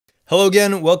Hello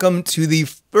again. Welcome to the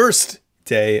first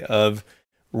day of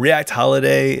React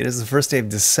Holiday. It is the first day of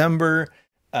December.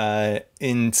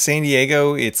 In San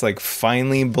Diego, it's like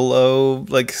finally below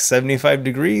like 75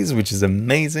 degrees, which is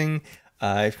amazing.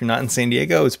 If you're not in San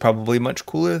Diego, it's probably much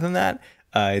cooler than that.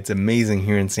 It's amazing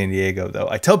here in San Diego, though.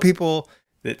 I tell people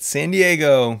that San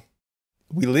Diego,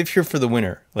 we live here for the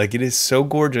winter. Like, it is so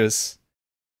gorgeous.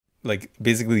 Like,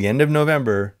 basically the end of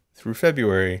November through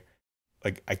February.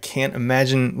 Like, I can't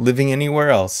imagine living anywhere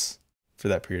else for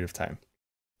that period of time.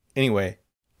 Anyway,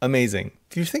 amazing.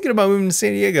 If you're thinking about moving to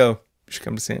San Diego, you should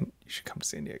come to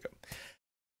San Diego.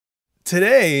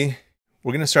 Today,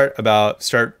 we're going to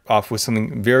start off with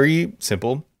something very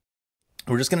simple.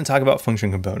 We're just going to talk about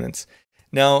function components.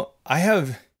 Now, I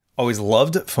have always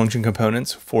loved function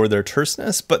components for their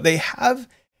terseness, but they have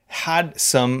had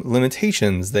some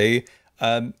limitations. They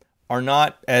are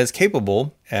not as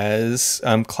capable as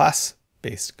class-based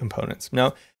components.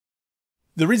 Now,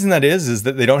 the reason that is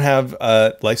that they don't have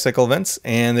lifecycle events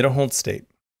and they don't hold state.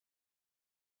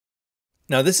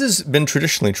 Now, this has been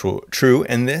traditionally true,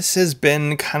 and this has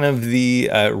been kind of the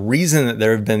reason that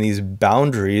there have been these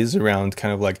boundaries around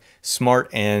kind of like smart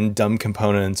and dumb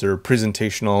components or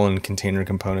presentational and container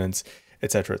components,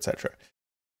 etc., etc.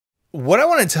 What I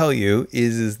want to tell you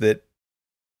is that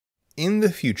in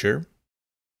the future,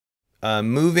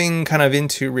 moving kind of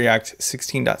into React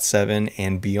 16.7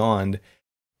 and beyond,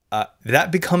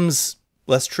 that becomes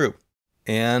less true.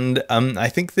 And I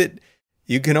think that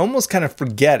you can almost kind of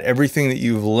forget everything that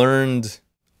you've learned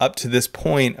up to this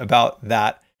point about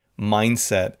that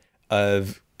mindset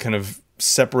of kind of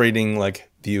separating like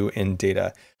view and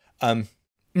data.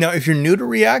 Now, if you're new to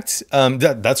React,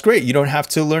 that's great. You don't have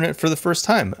to learn it for the first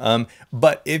time.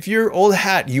 But if you're old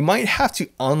hat, you might have to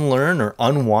unlearn or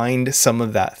unwind some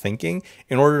of that thinking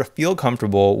in order to feel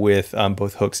comfortable with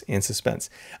both hooks and suspense.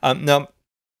 Now,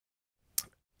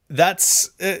 that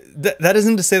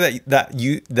isn't to say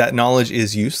that knowledge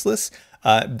is useless.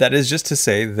 That is just to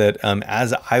say that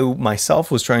as I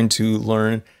myself was trying to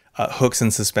learn hooks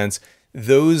and suspense,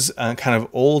 those kind of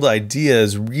old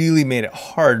ideas really made it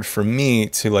hard for me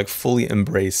to like fully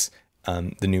embrace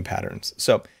the new patterns.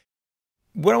 So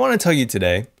what I want to tell you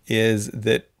today is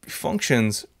that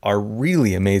functions are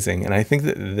really amazing. And I think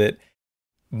that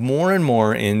more and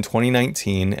more in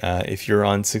 2019, if you're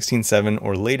on 16.7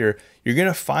 or later, you're going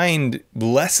to find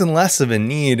less and less of a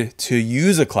need to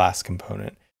use a class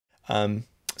component.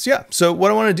 So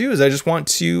what I want to do is I just want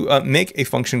to make a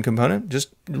function component,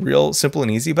 just real simple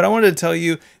and easy. But I wanted to tell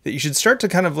you that you should start to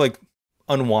kind of like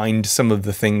unwind some of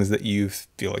the things that you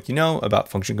feel like you know about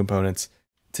function components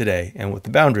today and what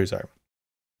the boundaries are.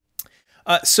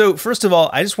 So first of all,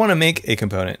 I just want to make a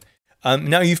component.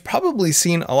 Now, you've probably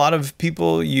seen a lot of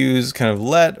people use kind of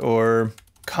let or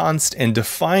const and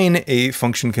define a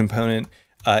function component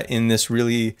in this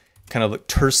really kind of like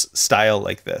terse style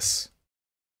like this.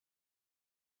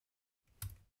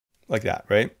 Like that,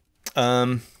 right?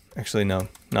 Actually, no,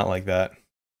 not like that.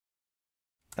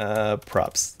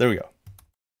 Props. There we go.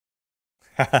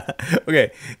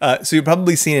 Okay, so you've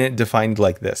probably seen it defined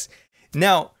like this.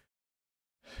 Now,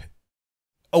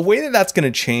 a way that that's going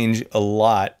to change a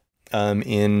lot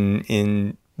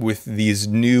with these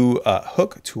new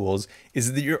hook tools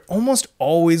is that you're almost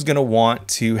always going to want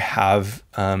to have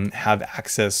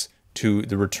access to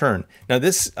the return. Now,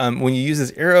 this when you use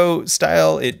this arrow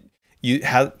style, it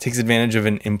takes advantage of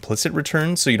an implicit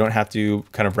return, so you don't have to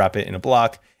kind of wrap it in a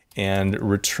block and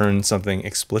return something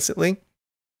explicitly,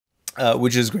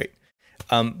 which is great.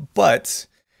 But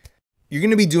you're going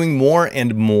to be doing more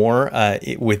and more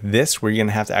with this, where you're going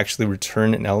to have to actually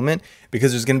return an element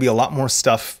because there's going to be a lot more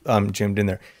stuff jammed in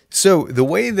there. So the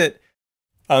way that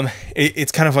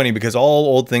it's kind of funny because all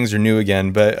old things are new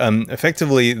again, but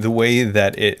effectively the way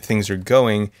that things are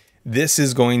going, this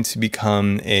is going to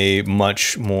become a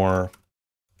much more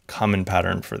common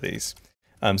pattern for these.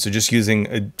 So just using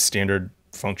a standard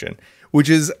function, which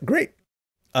is great.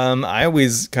 I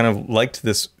always kind of liked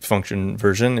this function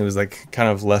version. It was like kind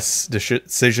of less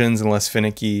decisions and less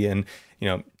finicky, and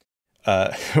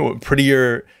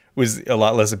prettier, was a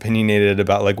lot less opinionated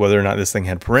about like whether or not this thing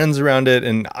had parens around it.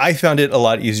 And I found it a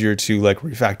lot easier to like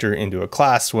refactor into a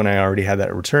class when I already had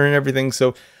that return and everything.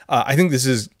 So I think this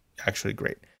is actually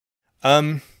great.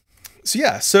 So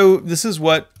yeah, so this is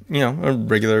what, a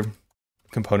regular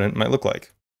component might look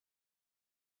like.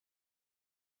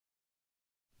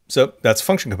 So that's a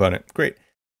function component. Great.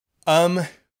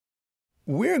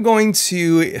 We're going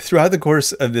to, throughout the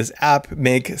course of this app,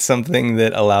 make something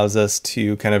that allows us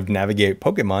to kind of navigate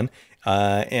Pokemon.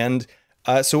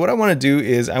 So what I want to do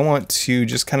is I want to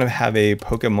just kind of have a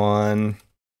Pokemon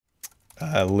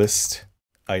list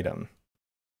item.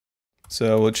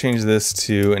 So we'll change this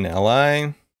to an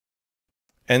li.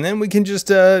 And then we can just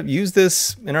use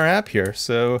this in our app here.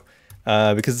 So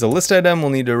because it's a list item, we'll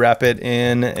need to wrap it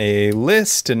in a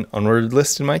list, an unordered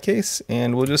list in my case.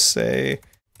 And we'll just say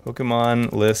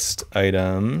Pokemon list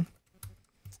item.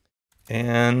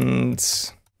 And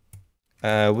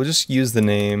we'll just use the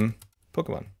name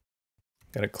Pokemon.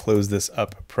 Got to close this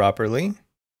up properly.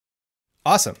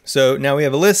 Awesome. So now we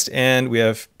have a list and we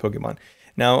have Pokemon.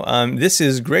 Now, this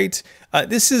is great.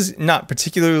 This is not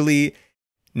particularly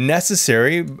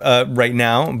necessary right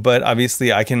now, but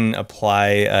obviously I can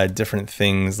apply different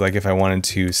things. Like if I wanted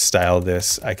to style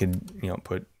this, I could,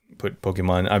 put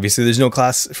Pokemon. Obviously, there's no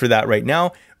class for that right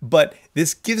now, but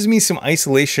this gives me some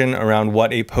isolation around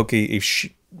what a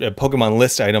Pokemon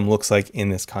list item looks like in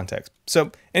this context.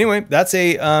 So anyway, that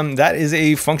is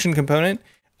a function component.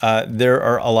 There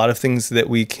are a lot of things that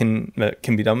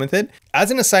can be done with it. As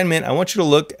an assignment, I want you to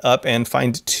look up and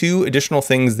find 2 additional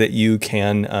things that you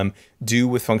can do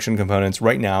with function components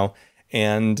right now.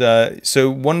 And so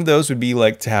one of those would be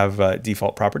like to have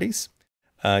default properties.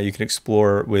 You can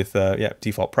explore with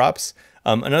default props.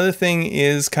 Another thing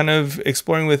is kind of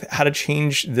exploring with how to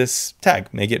change this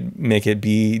tag, make it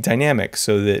be dynamic,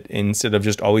 so that instead of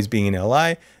just always being an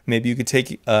li, maybe you could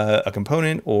take a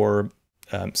component or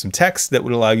some text that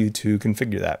would allow you to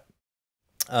configure that.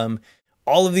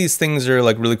 All of these things are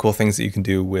like really cool things that you can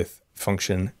do with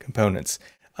function components.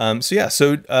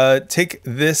 So take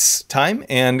this time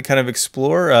and kind of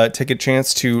explore, take a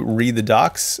chance to read the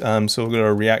docs. So we'll go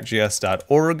to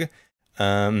reactjs.org.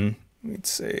 Let's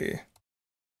say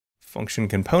function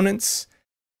components.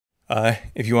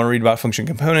 If you want to read about function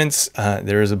components,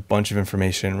 there is a bunch of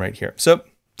information right here. So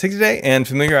take today and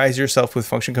familiarize yourself with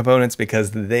function components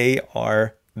because they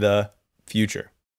are the future.